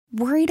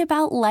Worried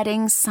about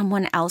letting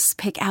someone else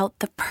pick out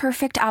the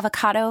perfect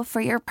avocado for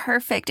your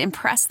perfect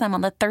impress them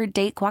on the third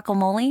date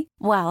guacamole?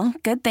 Well,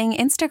 good thing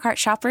Instacart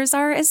shoppers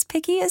are as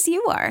picky as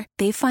you are.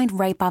 They find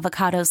ripe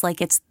avocados like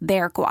it's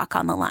their guac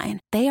on the line.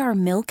 They are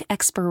milk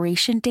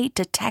expiration date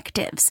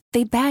detectives.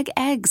 They bag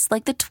eggs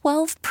like the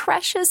 12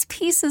 precious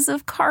pieces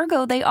of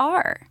cargo they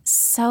are.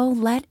 So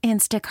let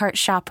Instacart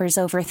shoppers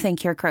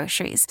overthink your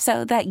groceries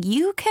so that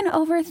you can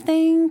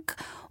overthink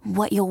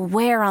what you'll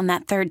wear on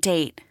that third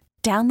date.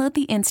 Download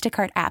the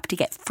Instacart app to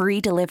get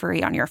free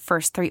delivery on your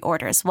first 3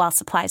 orders while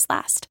supplies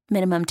last.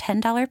 Minimum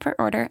 $10 per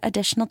order.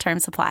 Additional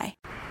terms apply.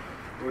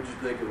 What did you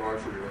think of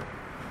Archer today?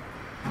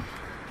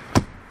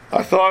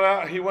 I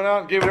thought he went out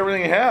and gave it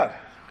everything he had.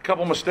 A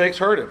couple mistakes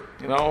hurt him.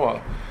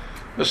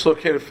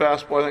 Dislocated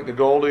fastball, I think, to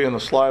Goldie, and the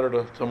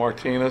slider to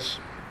Martinez.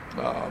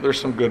 There's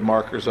some good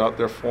markers out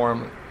there for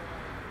him.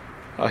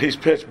 He's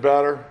pitched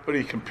better, but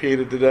he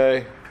competed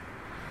today.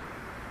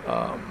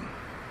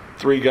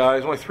 3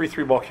 guys, only 3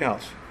 3-ball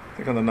counts, I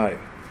think, on the night.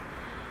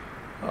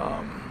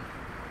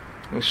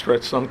 We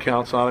stretched some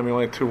counts on him. He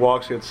only had 2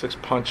 walks. He had 6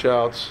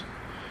 punch-outs.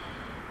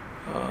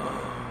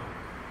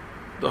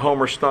 The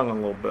homer stung him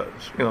a little bit,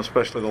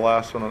 especially the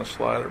last one on the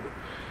slider. But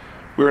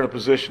we were in a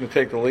position to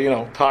take the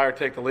lead, tie or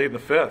take the lead in the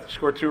 5th. He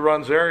scored 2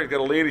 runs there. He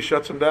got a lead. He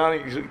shuts him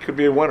down. He could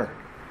be a winner.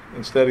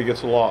 Instead, he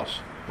gets a loss.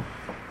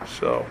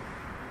 So,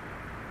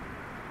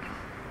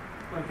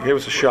 he gave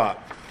us a shot.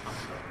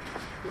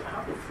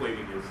 How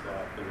deflating is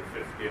that in the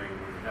 5th inning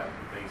when you have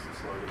the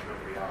bases loaded,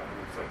 nobody out, and it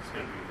looks like it's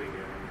going to be a big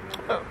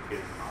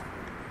inning?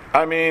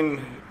 I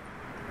mean,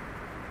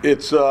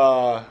 it's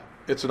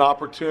an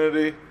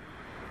opportunity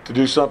to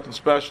do something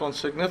special and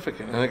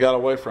significant, and it got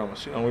away from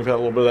us. We've had a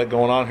little bit of that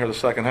going on here the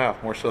second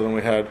half, more so than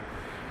we had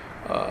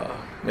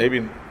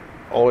maybe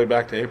all the way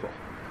back to April.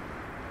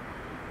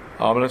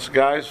 And it's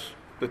guys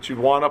that you'd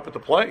want up at the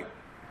plate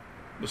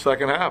the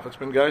second half. It's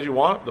been guys you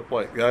want up at the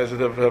plate, guys that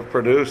have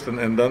produced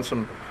and done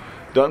some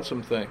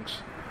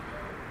things.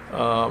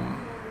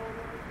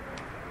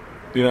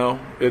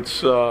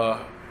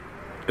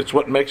 It's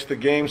what makes the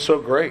game so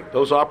great.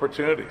 Those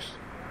opportunities,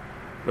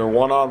 they're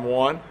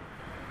one-on-one,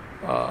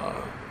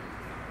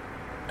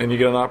 and you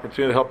get an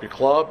opportunity to help your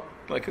club.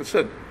 Like I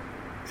said,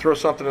 throw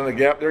something in the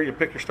gap there. You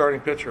pick your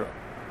starting pitcher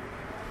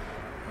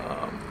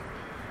up,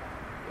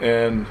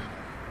 and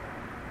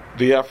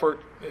the effort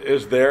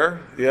is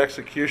there. The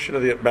execution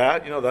of the at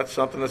bat, that's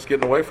something that's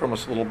getting away from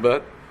us a little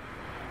bit.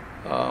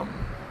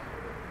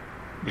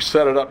 We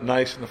set it up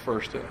nice in the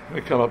first inning.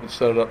 We come up and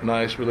set it up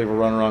nice. We leave a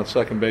runner on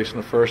second base in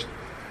the first.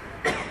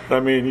 I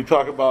mean, you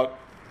talk about,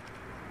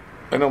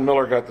 I know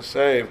Miller got the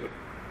save, but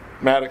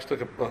Maddox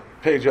took a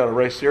page out of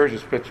Ray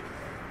Sears' pitch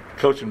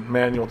coaching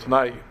manual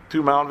tonight.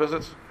 2 mound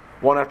visits,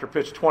 one after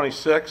pitch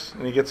 26,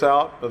 and he gets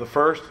out of the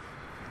first,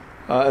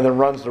 and then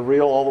runs the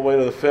reel all the way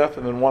to the 5th,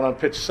 and then one on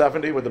pitch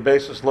 70 with the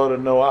bases loaded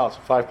and no outs.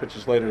 5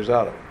 pitches later, he's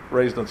out of it.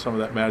 Ray's done some of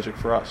that magic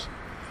for us.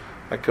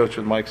 I coached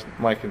with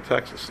Mike in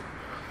Texas.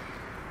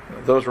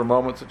 Those were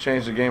moments that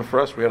changed the game for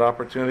us. We had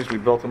opportunities. We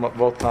built them up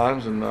both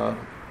times, and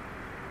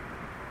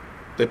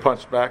they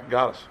punched back and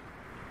got us.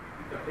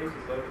 The bases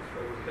loaded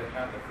struggles, is that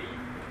not the theme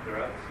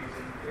throughout the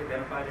season?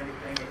 Identified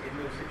anything in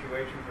those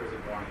situations, or is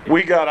it more?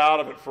 We got out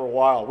of it for a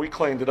while. We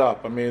cleaned it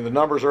up. I mean, the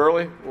numbers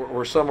early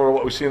were similar to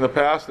what we've seen in the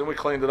past. Then we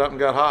cleaned it up and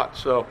got hot.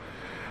 So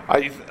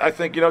I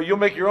think, you'll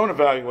make your own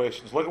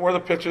evaluations. Look at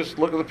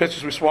the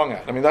pitches we swung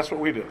at. I mean, that's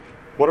what we do.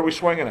 What are we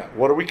swinging at?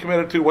 What are we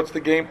committed to? What's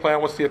the game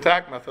plan? What's the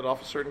attack method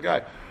off a certain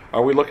guy?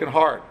 Are we looking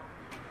hard?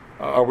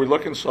 Are we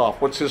looking soft?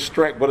 What's his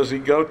strength? What does he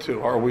go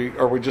to? Are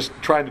we just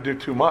trying to do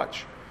too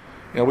much?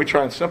 We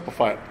try and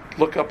simplify it.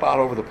 Look up out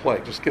over the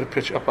plate. Just get a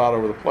pitch up out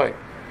over the plate.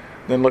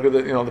 Then look at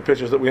the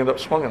pitches that we end up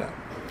swinging at.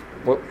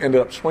 What ended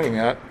up swinging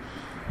at.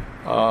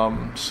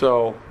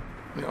 So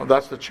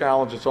that's the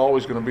challenge. It's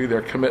always going to be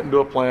there. Committing to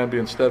a plan,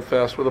 being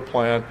steadfast with a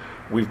plan.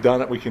 We've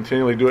done it. We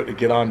continually do it to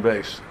get on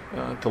base,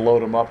 to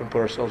load them up and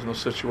put ourselves in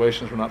those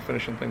situations. We're not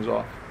finishing things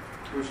off.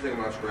 What did you think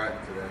about Stratton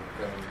today?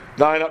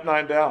 9 up,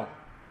 9 down.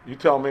 You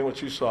tell me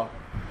what you saw.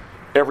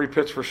 Every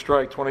pitch for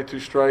strike, 22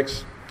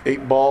 strikes,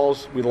 8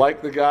 balls. We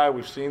like the guy.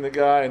 We've seen the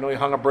guy. I know he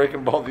hung a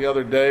breaking ball the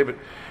other day, but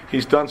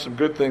he's done some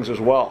good things as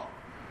well.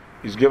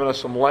 He's given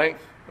us some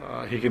length.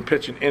 He can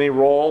pitch in any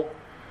role.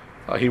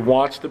 He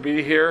wants to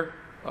be here.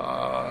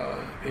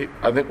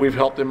 I think we've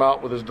helped him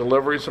out with his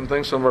delivery, some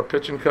things, some of our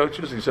pitching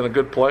coaches. He's in a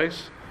good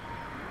place.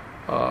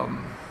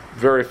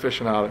 Very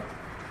efficient outing.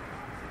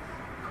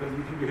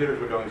 Your hitters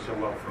were going so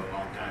well for a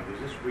long time. Does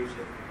this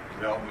recent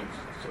development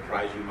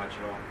surprise you much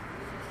at all?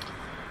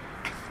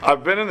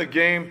 I've been in the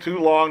game too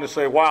long to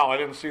say, wow, I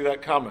didn't see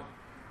that coming.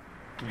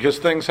 Because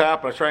things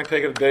happen. I try and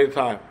take it a day at a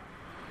time.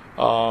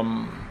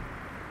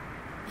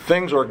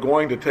 Things are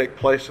going to take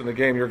place in the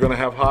game. You're going to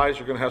have highs.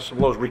 You're going to have some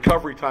lows.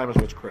 Recovery time is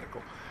what's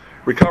critical.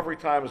 Recovery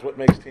time is what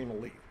makes team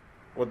elite.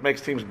 What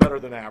makes teams better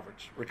than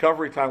average.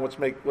 Recovery time, what's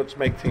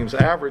make teams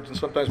average and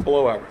sometimes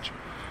below average.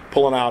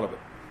 Pulling out of it,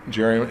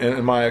 Jerry,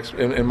 in my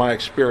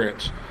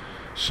experience.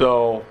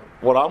 So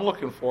what I'm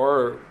looking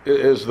for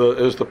is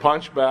the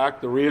punch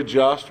back, the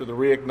readjust, or the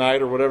reignite,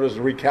 or whatever it is,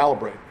 the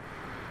recalibrate.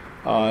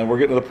 And we're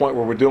getting to the point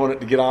where we're doing it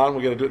to get on.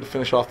 We got to do it to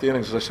finish off the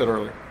innings, as I said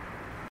earlier.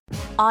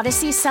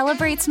 Odyssey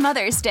celebrates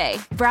Mother's Day,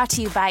 brought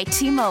to you by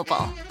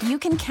T-Mobile. You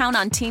can count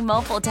on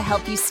T-Mobile to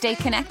help you stay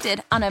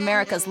connected on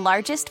America's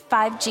largest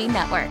 5G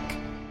network.